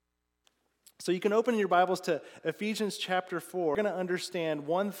So you can open your Bibles to Ephesians chapter 4. We're going to understand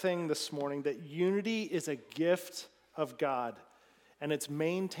one thing this morning, that unity is a gift of God, and it's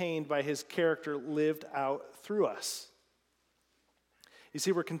maintained by his character lived out through us. You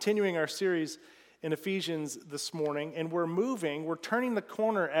see, we're continuing our series in Ephesians this morning, and we're turning the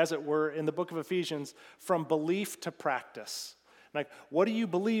corner, as it were, in the book of Ephesians from belief to practice. Like, what do you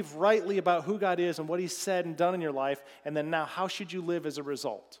believe rightly about who God is and what he's said and done in your life, and then now how should you live as a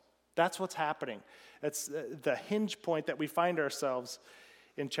result? That's what's happening. That's the hinge point that we find ourselves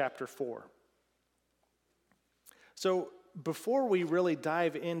in chapter 4. So before we really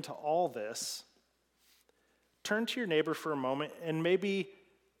dive into all this, turn to your neighbor for a moment and maybe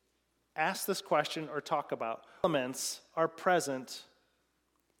ask this question or talk about elements are present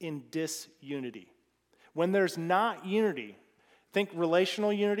in disunity. When there's not unity, think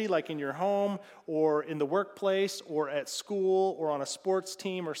relational unity like in your home or in the workplace or at school or on a sports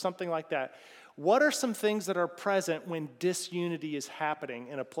team or something like that. What are some things that are present when disunity is happening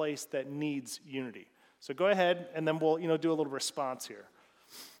in a place that needs unity? So go ahead and then we'll do a little response here.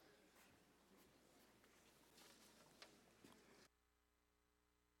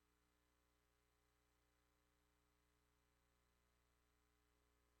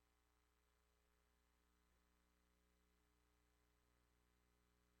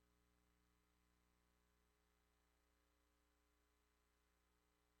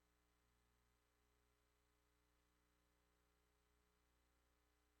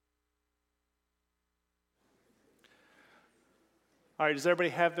 All right, does everybody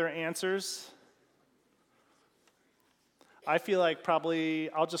have their answers? I feel like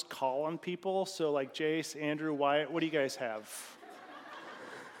probably I'll just call on people. So like Jace, Andrew, Wyatt, what do you guys have?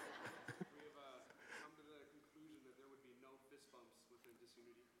 We have come to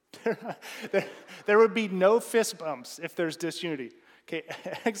the conclusion that there would be no fist bumps within disunity. There would be no fist bumps if there's disunity. Okay,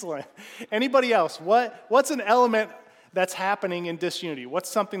 excellent. Anybody else? What's an element that's happening in disunity?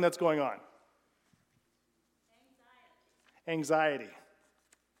 What's something that's going on? Anxiety.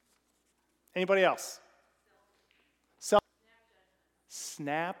 Anybody else?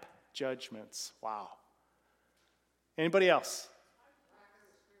 Snap judgments. Wow. Anybody else?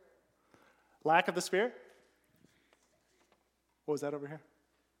 Lack of the Spirit? What was that over here?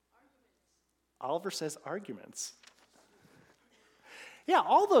 Oliver says arguments. Yeah,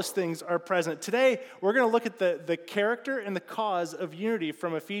 all those things are present. Today, we're going to look at the character and the cause of unity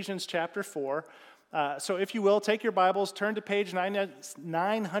from Ephesians chapter 4. So if you will, take your Bibles, turn to page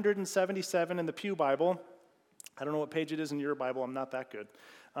 977 in the Pew Bible. I don't know what page it is in your Bible. I'm not that good.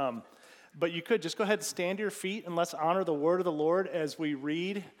 But you could just go ahead and stand to your feet and let's honor the word of the Lord as we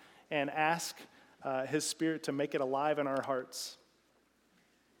read and ask his Spirit to make it alive in our hearts.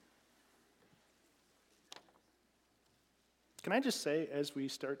 Can I just say, as we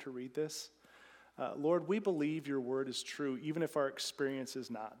start to read this, Lord, we believe your word is true, even if our experience is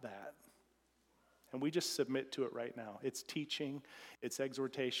not that. And we just submit to it right now. It's teaching, it's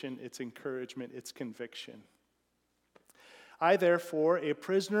exhortation, it's encouragement, it's conviction. I, therefore, a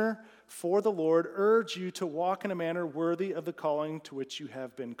prisoner for the Lord, urge you to walk in a manner worthy of the calling to which you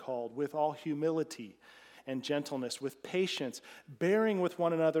have been called, with all humility and gentleness, with patience, bearing with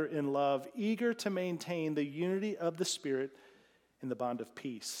one another in love, eager to maintain the unity of the Spirit in the bond of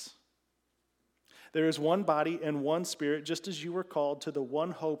peace. There is one body and one Spirit, just as you were called to the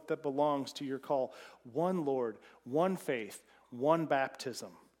one hope that belongs to your call. One Lord, one faith, one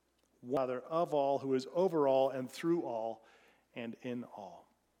baptism, one Father of all, who is over all and through all and in all.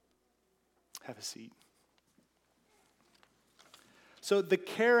 Have a seat. So the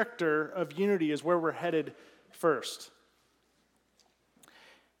character of unity is where we're headed first.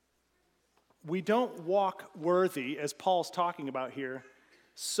 We don't walk worthy, as Paul's talking about here,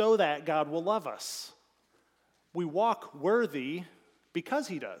 so that God will love us. We walk worthy because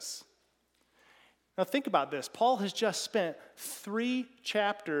he does. Now think about this. Paul has just spent 3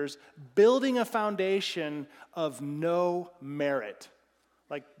 chapters building a foundation of no merit.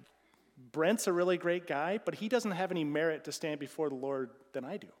 Like, Brent's a really great guy, but he doesn't have any merit to stand before the Lord than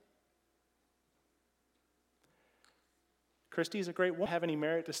I do. Christy's a great woman, have any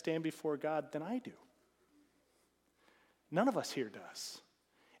merit to stand before God than I do. None of us here does.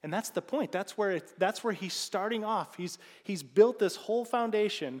 And that's the point. That's where he's starting off. He's built this whole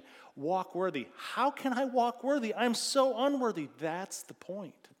foundation, walk worthy. How can I walk worthy? I'm so unworthy. That's the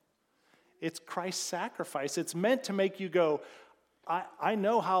point. It's Christ's sacrifice. It's meant to make you go, I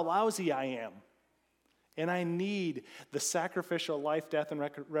know how lousy I am. And I need the sacrificial life, death, and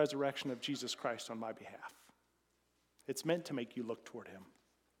resurrection of Jesus Christ on my behalf. It's meant to make you look toward him.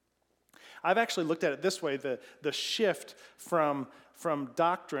 I've actually looked at it this way, the shift from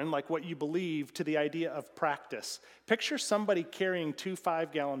doctrine, like what you believe, to the idea of practice. Picture somebody carrying 2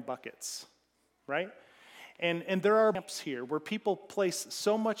 5-gallon buckets, right? And there are camps here where people place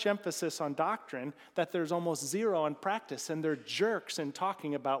so much emphasis on doctrine that there's almost zero on practice, and they're jerks in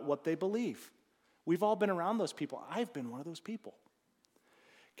talking about what they believe. We've all been around those people. I've been one of those people.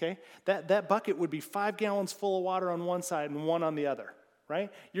 Okay? That bucket would be 5 gallons full of water on one side and one on the other,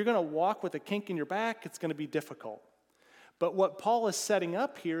 right? You're going to walk with a kink in your back. It's going to be difficult. But what Paul is setting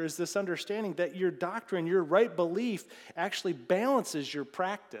up here is this understanding that your doctrine, your right belief, actually balances your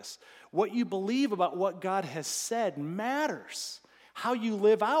practice. What you believe about what God has said matters. How you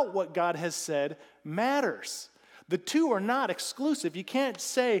live out what God has said matters. The two are not exclusive. You can't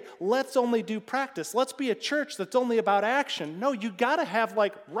say, let's only do practice. Let's be a church that's only about action. No, you got to have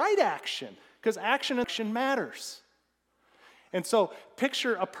right action, because action matters. And so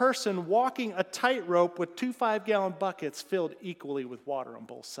picture a person walking a tightrope with 2 5-gallon buckets filled equally with water on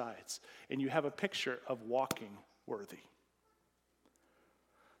both sides. And you have a picture of walking worthy.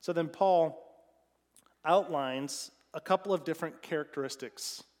 So then Paul outlines a couple of different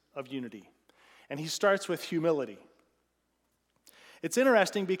characteristics of unity. And he starts with humility. It's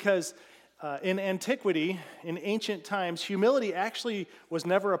interesting because in antiquity, in ancient times, humility actually was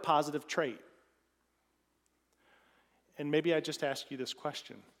never a positive trait. And maybe I just ask you this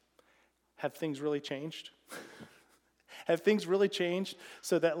question. Have things really changed? Have things really changed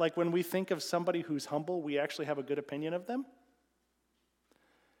so that when we think of somebody who's humble, we actually have a good opinion of them?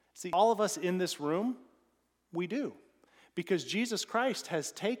 See, all of us in this room, we do. Because Jesus Christ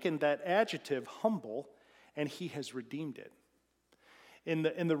has taken that adjective, humble, and he has redeemed it.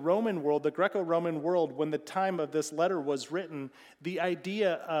 In the Roman world, the Greco-Roman world, when the time of this letter was written, the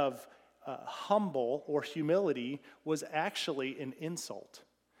idea of humble or humility was actually an insult.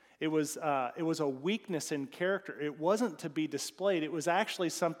 It was a weakness in character. It wasn't to be displayed. It was actually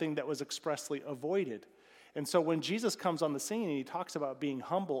something that was expressly avoided. And so when Jesus comes on the scene and he talks about being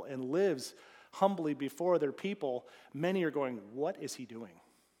humble and lives humbly before their people, many are going, what is he doing?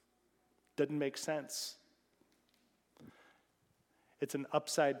 Doesn't make sense. It's an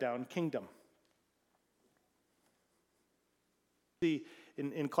upside-down kingdom. See,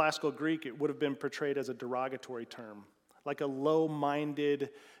 in classical Greek, it would have been portrayed as a derogatory term, like a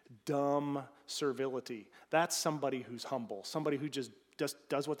low-minded, dumb servility. That's somebody who's humble, somebody who just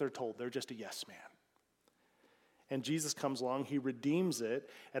does what they're told. They're just a yes man. And Jesus comes along, he redeems it,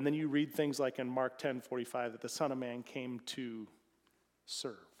 and then you read things like in Mark 10:45 that the Son of Man came to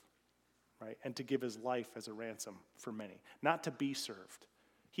serve, right? And to give his life as a ransom for many, not to be served.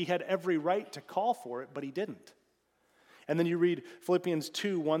 He had every right to call for it, but he didn't. And then you read Philippians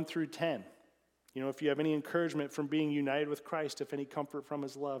 2:1-10. If you have any encouragement from being united with Christ, if any comfort from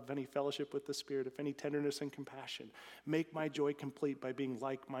his love, if any fellowship with the Spirit, if any tenderness and compassion, make my joy complete by being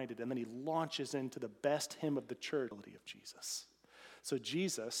like-minded. And then he launches into the best hymn of the church, of Jesus. So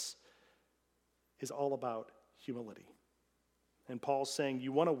Jesus is all about humility. And Paul's saying,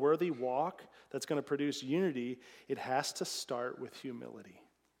 you want a worthy walk that's going to produce unity, it has to start with humility.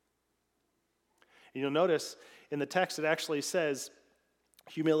 And you'll notice in the text it actually says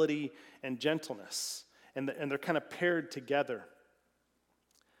humility and gentleness, and they're kind of paired together.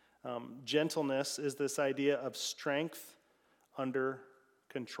 Gentleness is this idea of strength under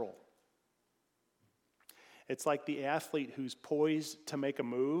control. It's like the athlete who's poised to make a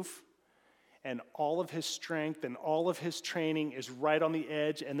move, and all of his strength and all of his training is right on the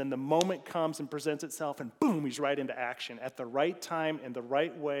edge, and then the moment comes and presents itself, and boom, he's right into action at the right time, in the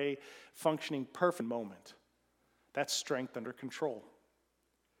right way, functioning perfect moment. That's strength under control.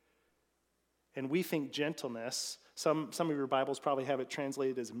 And we think gentleness, some of your Bibles probably have it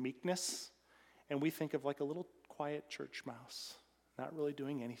translated as meekness, and we think of like a little quiet church mouse, not really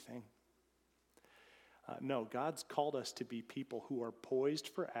doing anything. No, God's called us to be people who are poised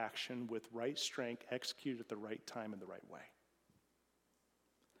for action with right strength, executed at the right time in the right way.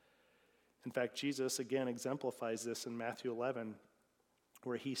 In fact, Jesus again exemplifies this in Matthew 11,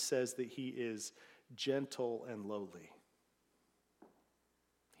 where he says that he is gentle and lowly.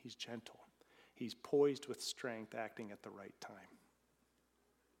 He's gentle. He's poised with strength, acting at the right time.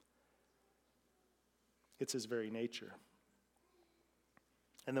 It's his very nature.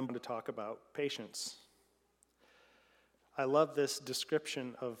 And then we're going to talk about patience. I love this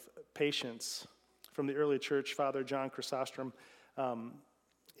description of patience from the early church father John Chrysostom.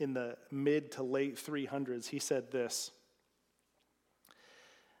 In the mid to late 300s, he said this: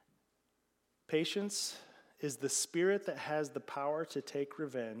 patience is the spirit that has the power to take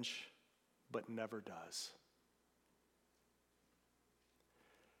revenge, but never does.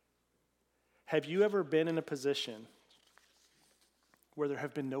 Have you ever been in a position where there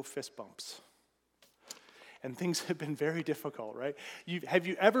have been no fist bumps? And things have been very difficult, right? Have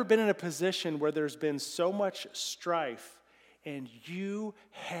you ever been in a position where there's been so much strife and you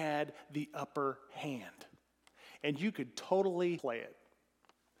had the upper hand? And you could totally play it.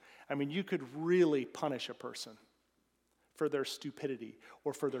 I mean, you could really punish a person for their stupidity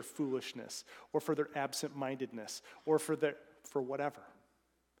or for their foolishness or for their absent-mindedness or for whatever.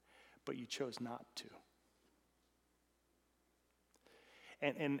 But you chose not to.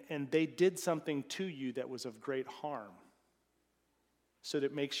 And they did something to you that was of great harm. So that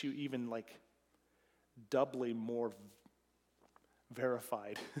it makes you even like doubly more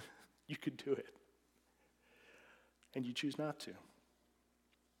verified. You could do it. And you choose not to.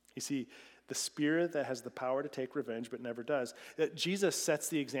 You see, the spirit that has the power to take revenge but never does. Jesus sets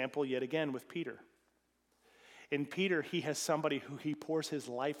the example yet again with Peter. In Peter, he has somebody who he pours his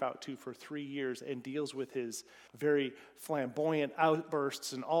life out to for 3 years and deals with his very flamboyant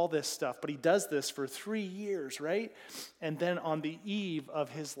outbursts and all this stuff. But he does this for 3 years, right? And then on the eve of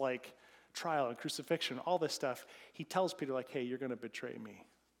his trial and crucifixion, all this stuff, he tells Peter hey, you're going to betray me.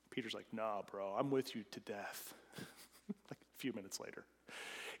 Peter's like, nah, bro, I'm with you to death. A few minutes later.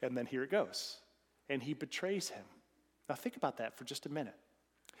 And then here it goes. And he betrays him. Now think about that for just a minute.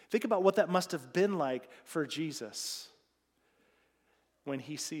 Think about what that must have been like for Jesus when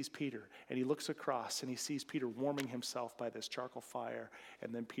he sees Peter and he looks across and he sees Peter warming himself by this charcoal fire,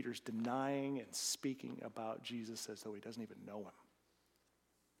 and then Peter's denying and speaking about Jesus as though he doesn't even know him.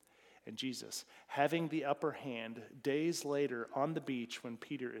 And Jesus, having the upper hand, days later on the beach when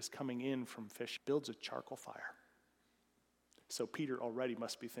Peter is coming in from fishing, builds a charcoal fire. So Peter already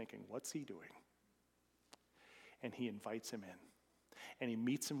must be thinking, what's he doing? And he invites him in. And he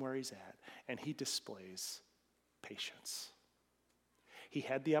meets him where he's at. And he displays patience. He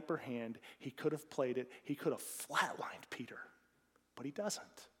had the upper hand. He could have played it. He could have flatlined Peter. But he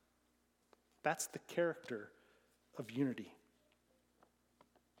doesn't. That's the character of unity.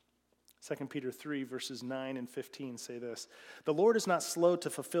 2 Peter 3, verses 9 and 15 say this: "The Lord is not slow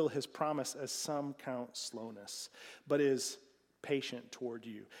to fulfill his promise, as some count slowness, but is patient toward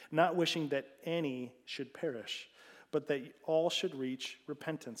you, not wishing that any should perish, but that all should reach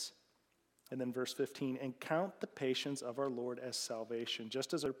repentance." And then verse 15, "And count the patience of our Lord as salvation,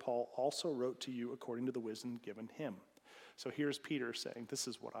 just as our Paul also wrote to you according to the wisdom given him." So here's Peter saying, this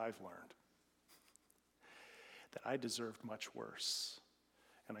is what I've learned, that I deserved much worse,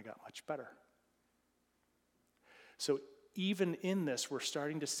 and I got much better. So even in this, we're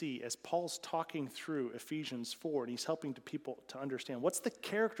starting to see, as Paul's talking through Ephesians 4, and he's helping people to understand what's the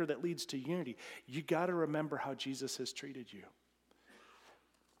character that leads to unity. You got to remember how Jesus has treated you.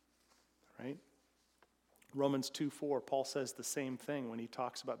 Right? Romans 2:4, Paul says the same thing when he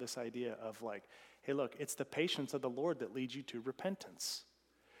talks about this idea of hey, look, it's the patience of the Lord that leads you to repentance.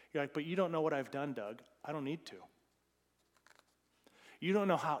 You're like, but you don't know what I've done, Doug. I don't need to. You don't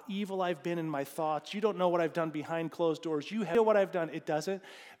know how evil I've been in my thoughts. You don't know what I've done behind closed doors. You know what I've done. It doesn't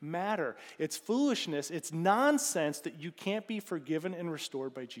matter. It's foolishness. It's nonsense that you can't be forgiven and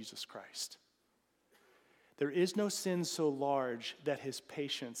restored by Jesus Christ. There is no sin so large that his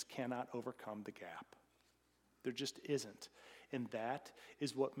patience cannot overcome the gap. There just isn't. And that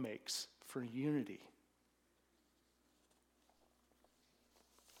is what makes for unity.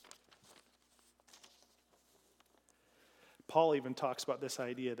 Paul even talks about this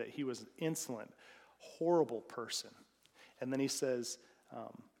idea that he was an insolent, horrible person. And then he says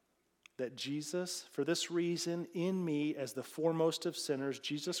that Jesus, for this reason, in me, as the foremost of sinners,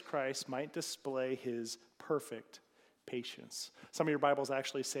 Jesus Christ might display his perfect patience. Some of your Bibles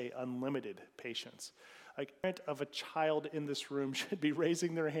actually say unlimited patience. A parent of a child in this room should be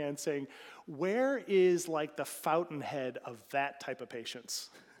raising their hand saying, where is the fountainhead of that type of patience?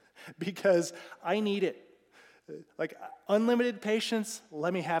 Because I need it. Unlimited patience,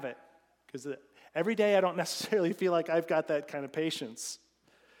 let me have it. Because every day I don't necessarily feel like I've got that kind of patience.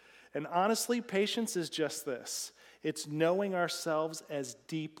 And honestly, patience is just this. It's knowing ourselves as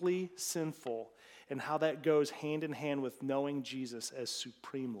deeply sinful, and how that goes hand in hand with knowing Jesus as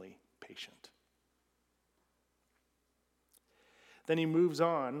supremely patient. Then he moves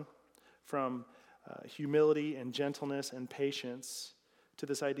on from humility and gentleness and patience to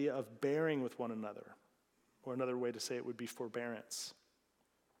this idea of bearing with one another. Or another way to say it would be forbearance.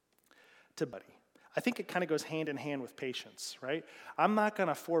 I think it kind of goes hand in hand with patience, right? I'm not going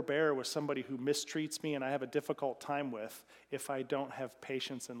to forbear with somebody who mistreats me and I have a difficult time with if I don't have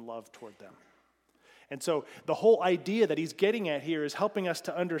patience and love toward them. And so the whole idea that he's getting at here is helping us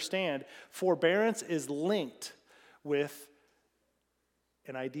to understand forbearance is linked with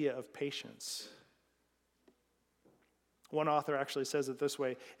an idea of patience. One author actually says it this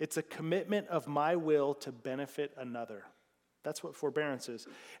way: it's a commitment of my will to benefit another. That's what forbearance is.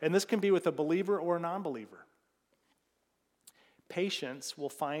 And this can be with a believer or a non-believer. Patience will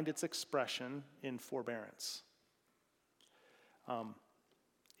find its expression in forbearance.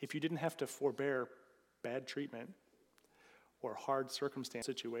 If you didn't have to forbear bad treatment or hard circumstance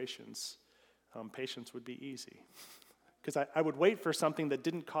situations, patience would be easy. Because I would wait for something that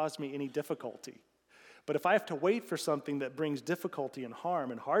didn't cause me any difficulty. But if I have to wait for something that brings difficulty and harm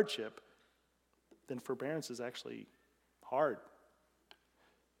and hardship, then forbearance is actually hard.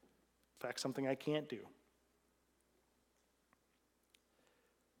 In fact, something I can't do.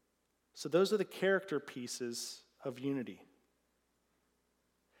 So those are the character pieces of unity.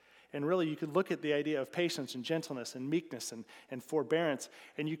 And really, you could look at the idea of patience and gentleness and meekness and forbearance,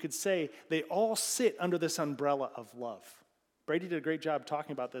 and you could say they all sit under this umbrella of love. Brady did a great job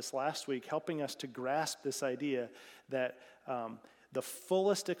talking about this last week, helping us to grasp this idea that the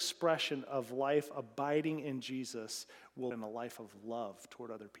fullest expression of life abiding in Jesus will be in a life of love toward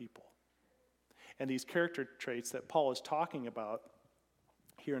other people. And these character traits that Paul is talking about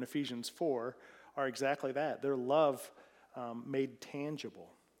here in Ephesians 4 are exactly that. They're love made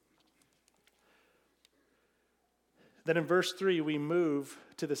tangible. Then in verse 3, we move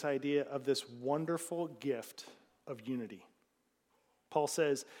to this idea of this wonderful gift of unity. Paul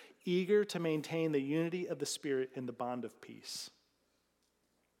says, eager to maintain the unity of the Spirit in the bond of peace.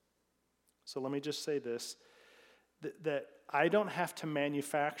 So let me just say this, that I don't have to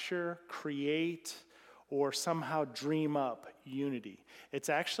manufacture, create, or somehow dream up unity. It's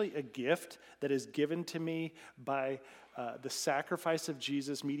actually a gift that is given to me by the sacrifice of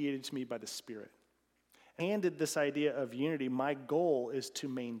Jesus, mediated to me by the Spirit. Handed this idea of unity, my goal is to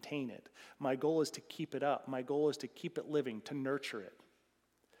maintain it. My goal is to keep it up. My goal is to keep it living, to nurture it.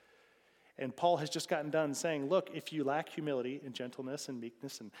 And Paul has just gotten done saying, look, if you lack humility and gentleness and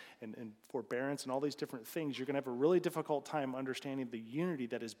meekness and forbearance and all these different things, you're going to have a really difficult time understanding the unity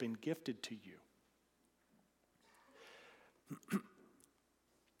that has been gifted to you.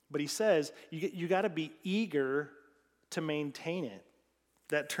 But he says, you got to be eager to maintain it.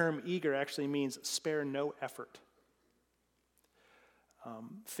 That term eager actually means spare no effort.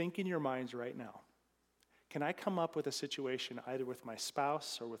 Think in your minds right now. Can I come up with a situation either with my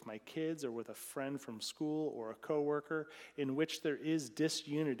spouse or with my kids or with a friend from school or a coworker in which there is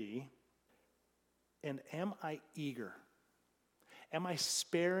disunity? And am I eager? Am I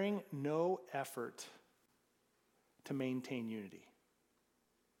sparing no effort to maintain unity?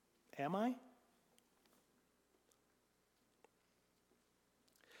 Am I?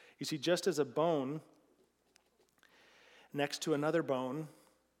 You see, just as a bone next to another bone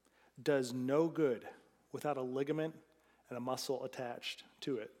does no good without a ligament and a muscle attached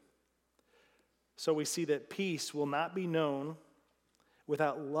to it, so we see that peace will not be known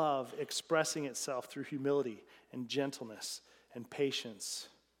without love expressing itself through humility and gentleness and patience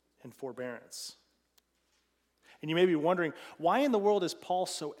and forbearance. And you may be wondering, why in the world is Paul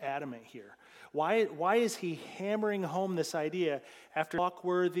so adamant here? Why is he hammering home this idea after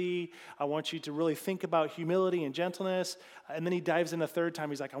Walkworthy? I want you to really think about humility and gentleness. And then he dives in a third time.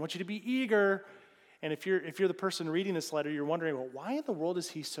 He's like, I want you to be eager. And if you're the person reading this letter, you're wondering, well, why in the world is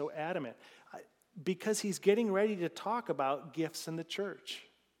he so adamant? Because he's getting ready to talk about gifts in the church.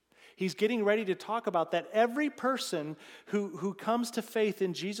 He's getting ready to talk about that every person who comes to faith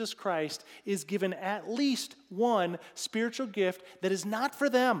in Jesus Christ is given at least one spiritual gift that is not for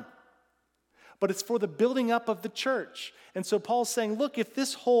them, but it's for the building up of the church. And so Paul's saying, look, if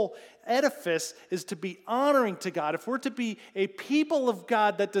this whole edifice is to be honoring to God, if we're to be a people of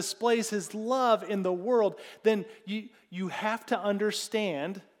God that displays his love in the world, then you have to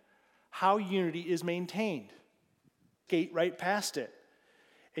understand how unity is maintained. Skate right past it.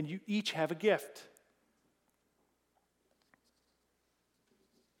 And you each have a gift.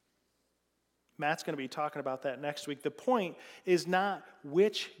 Matt's going to be talking about that next week. The point is not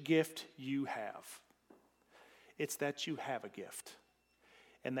which gift you have. It's that you have a gift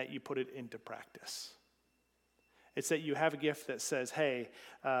and that you put it into practice. It's that you have a gift that says, hey,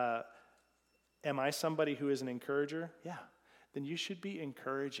 am I somebody who is an encourager? Yeah. Then you should be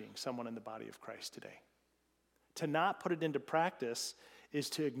encouraging someone in the body of Christ today. To not put it into practice is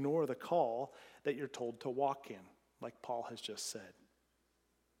to ignore the call that you're told to walk in, like Paul has just said.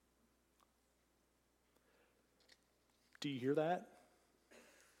 Do you hear that?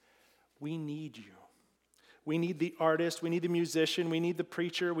 We need you. We need the artist, we need the musician, we need the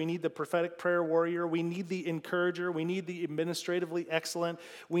preacher, we need the prophetic prayer warrior, we need the encourager, we need the administratively excellent,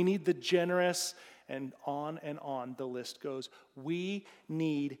 we need the generous, and on the list goes. We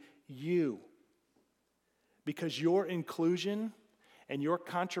need you. Because your inclusion and your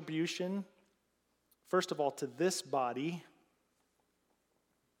contribution, first of all, to this body,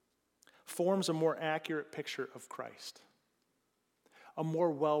 forms a more accurate picture of Christ, a more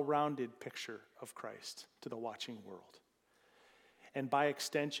well-rounded picture of Christ to the watching world. And by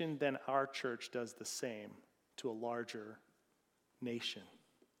extension, then our church does the same to a larger nation.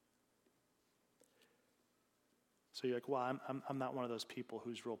 So you're like, well, I'm not one of those people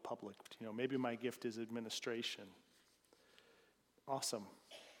who's real public. Maybe my gift is administration. Awesome.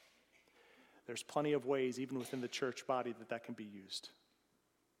 There's plenty of ways, even within the church body, that can be used.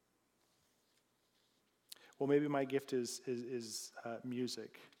 Well, maybe my gift is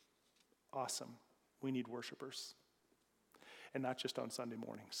music. Awesome. We need worshipers. And not just on Sunday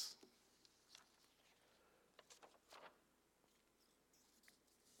mornings.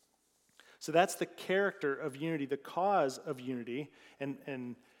 So that's the character of unity, the cause of unity.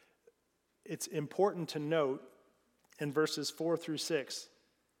 And it's important to note in verses 4 through 6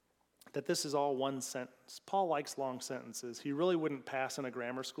 that this is all one sentence. Paul likes long sentences. He really wouldn't pass in a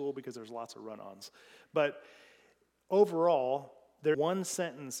grammar school because there's lots of run-ons. But overall, there's one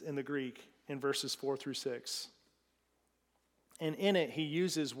sentence in the Greek in verses 4 through 6. And in it, he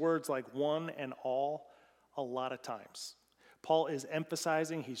uses words like one and all a lot of times. Paul is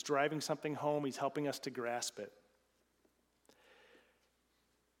emphasizing, he's driving something home, he's helping us to grasp it.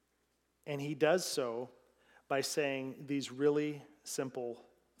 And he does so by saying these really simple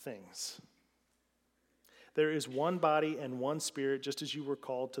things. There is one body and one spirit, just as you were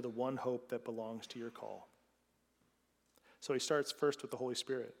called to the one hope that belongs to your call. So he starts first with the Holy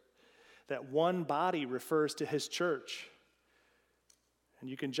Spirit. That one body refers to his church. And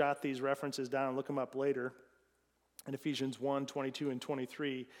you can jot these references down and look them up later. In Ephesians 1, 22 and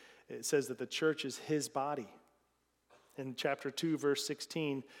 23, it says that the church is his body. In chapter 2, verse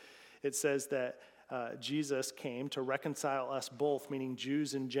 16, it says that Jesus came to reconcile us both, meaning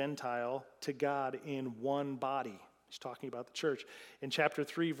Jews and Gentile, to God in one body. He's talking about the church. In chapter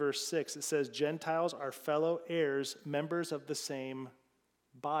 3, verse 6, it says, Gentiles are fellow heirs, members of the same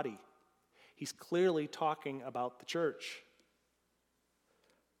body. He's clearly talking about the church.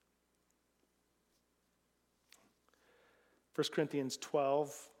 1 Corinthians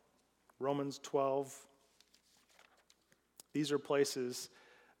 12, Romans 12. These are places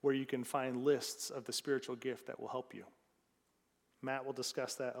where you can find lists of the spiritual gift that will help you. Matt will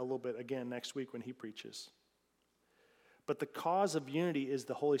discuss that a little bit again next week when he preaches. But the cause of unity is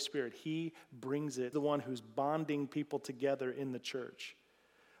the Holy Spirit. He brings it, the one who's bonding people together in the church.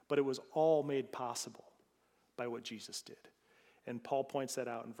 But it was all made possible by what Jesus did. And Paul points that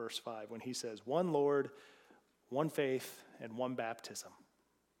out in verse 5 when he says, one Lord, one faith, and one baptism.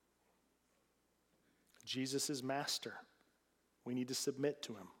 Jesus is master. We need to submit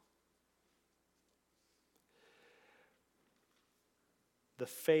to him. The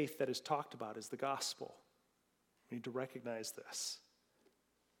faith that is talked about is the gospel. We need to recognize this.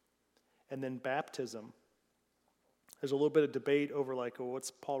 And then baptism. There's a little bit of debate over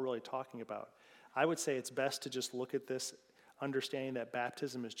what's Paul really talking about? I would say it's best to just look at this, understanding that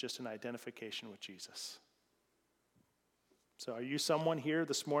baptism is just an identification with Jesus. So are you someone here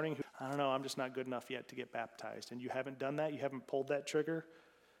this morning who, I don't know, I'm just not good enough yet to get baptized, and you haven't done that? You haven't pulled that trigger?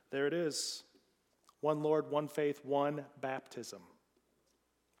 There it is. One Lord, one faith, one baptism.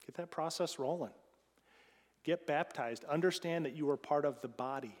 Get that process rolling. Get baptized. Understand that you are part of the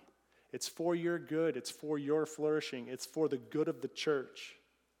body. It's for your good. It's for your flourishing. It's for the good of the church.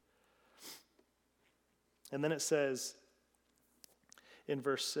 And then it says in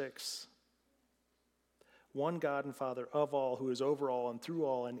verse 6, one God and Father of all, who is over all and through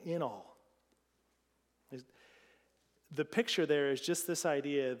all and in all. The picture there is just this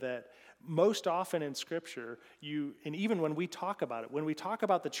idea that most often in Scripture, and even when we talk about it, when we talk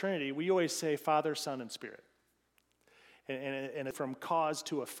about the Trinity, we always say Father, Son, and Spirit. And from cause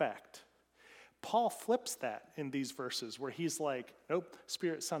to effect. Paul flips that in these verses where he's like, nope,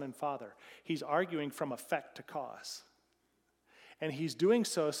 Spirit, Son, and Father. He's arguing from effect to cause. And he's doing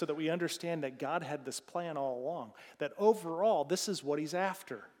so that we understand that God had this plan all along, that overall, this is what he's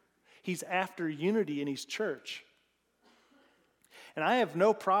after. He's after unity in his church. And I have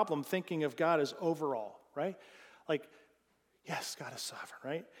no problem thinking of God as overall, right? Yes, God is sovereign,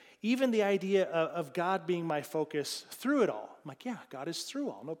 right? Even the idea of God being my focus through it all. I'm like, yeah, God is through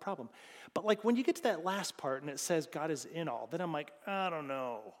all, no problem. But when you get to that last part and it says God is in all, then I'm like, I don't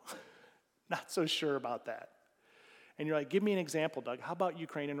know. Not so sure about that. And you're like, give me an example, Doug. How about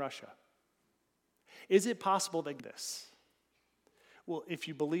Ukraine and Russia? Is it possible that this? Well, if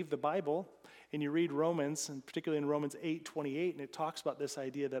you believe the Bible and you read Romans, and particularly in Romans 8:28, and it talks about this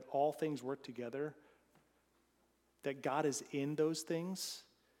idea that all things work together, that God is in those things,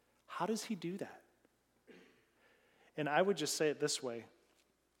 how does he do that? And I would just say it this way,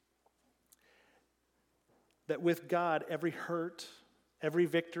 that with God, every hurt, every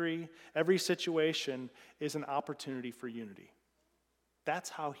victory, every situation is an opportunity for unity. That's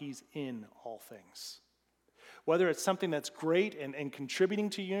how he's in all things. Whether it's something that's great and contributing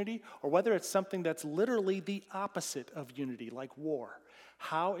to unity, or whether it's something that's literally the opposite of unity, like war.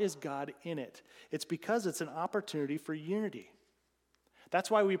 How is God in it? It's because it's an opportunity for unity. That's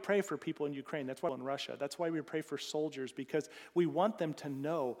why we pray for people in Ukraine. That's why in Russia. That's why we pray for soldiers, because we want them to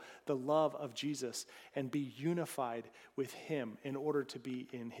know the love of Jesus and be unified with him in order to be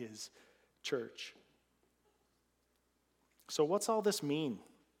in his church. So what's all this mean?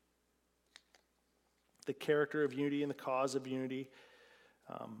 The character of unity and the cause of unity.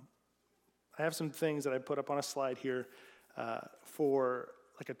 I have some things that I put up on a slide here for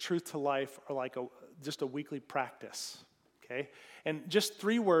like a truth to life, or like just a weekly practice. Okay? And just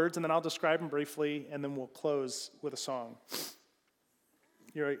 3 words, and then I'll describe them briefly, and then we'll close with a song.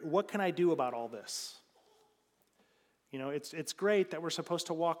 You're like, what can I do about all this? You know, it's great that we're supposed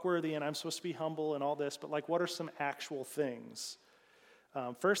to walk worthy, and I'm supposed to be humble and all this, but like, what are some actual things?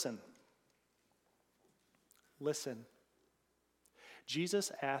 First, listen.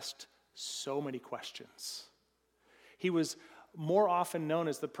 Jesus asked so many questions. He was more often known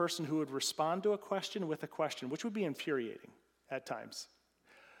as the person who would respond to a question with a question, which would be infuriating at times.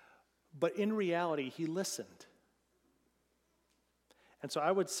 But in reality, he listened. And so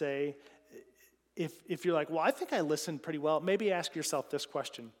I would say, if you're like, well, I think I listened pretty well, maybe ask yourself this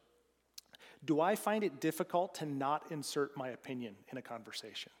question. Do I find it difficult to not insert my opinion in a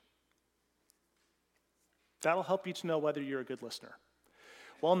conversation? That'll help you to know whether you're a good listener.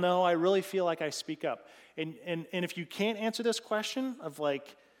 Well, no, I really feel like I speak up. And if you can't answer this question of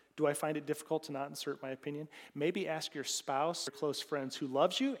like, do I find it difficult to not insert my opinion? Maybe ask your spouse or close friends who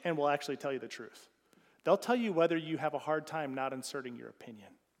loves you and will actually tell you the truth. They'll tell you whether you have a hard time not inserting your opinion.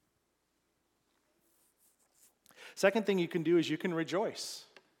 Second thing you can do is you can rejoice.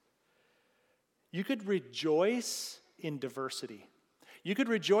 You could rejoice in diversity. You could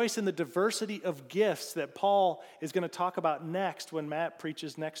rejoice in the diversity of gifts that Paul is going to talk about next when Matt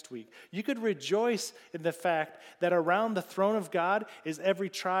preaches next week. You could rejoice in the fact that around the throne of God is every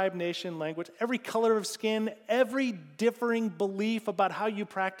tribe, nation, language, every color of skin, every differing belief about how you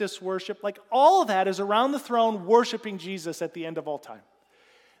practice worship. Like all of that is around the throne worshiping Jesus at the end of all time.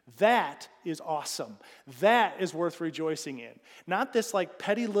 That is awesome. That is worth rejoicing in. Not this like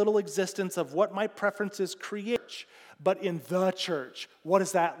petty little existence of what my preferences create, but in the church. What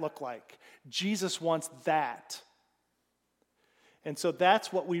does that look like? Jesus wants that. And so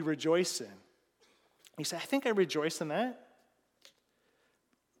that's what we rejoice in. You say, I think I rejoice in that.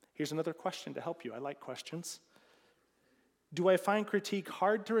 Here's another question to help you. I like questions. Do I find critique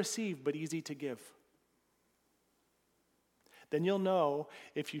hard to receive but easy to give? Then you'll know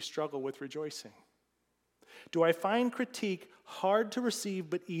if you struggle with rejoicing. Do I find critique hard to receive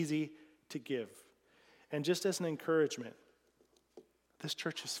but easy to give? And just as an encouragement, this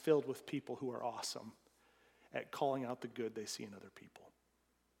church is filled with people who are awesome at calling out the good they see in other people.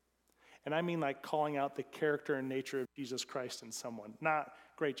 And I mean like calling out the character and nature of Jesus Christ in someone. Not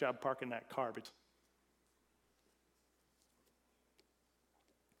great job parking that car, but...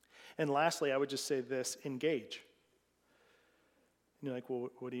 And lastly, I would just say this, engage. And you're like, well,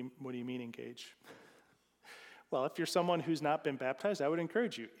 what do you mean engage? Well, if you're someone who's not been baptized, I would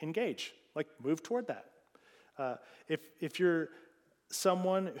encourage you, engage. Like, move toward that. If you're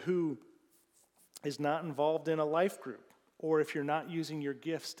someone who is not involved in a life group, or if you're not using your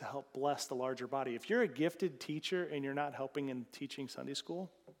gifts to help bless the larger body, if you're a gifted teacher and you're not helping in teaching Sunday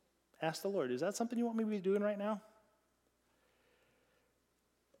school, ask the Lord, is that something you want me to be doing right now?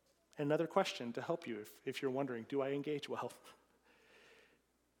 Another question to help you if you're wondering, do I engage well?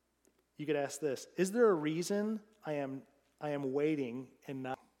 You could ask this, is there a reason I am waiting and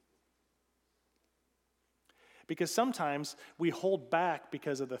not? Because sometimes we hold back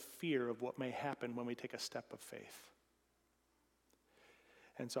because of the fear of what may happen when we take a step of faith.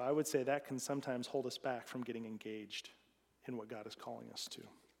 And so I would say that can sometimes hold us back from getting engaged in what God is calling us to.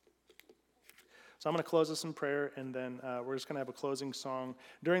 So I'm going to close this in prayer, and then we're just going to have a closing song.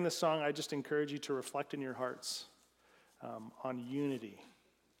 During this song, I just encourage you to reflect in your hearts on unity,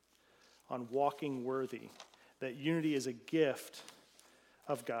 on walking worthy, that unity is a gift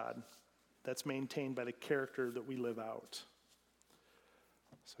of God that's maintained by the character that we live out.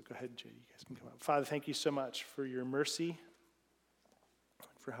 So go ahead, Jay, you guys can come up. Father, thank you so much for your mercy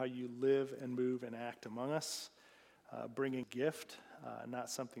for how you live and move and act among us, bringing gift, not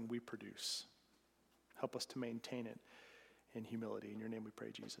something we produce. Help us to maintain it in humility. In your name we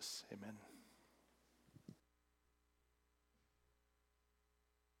pray, Jesus. Amen.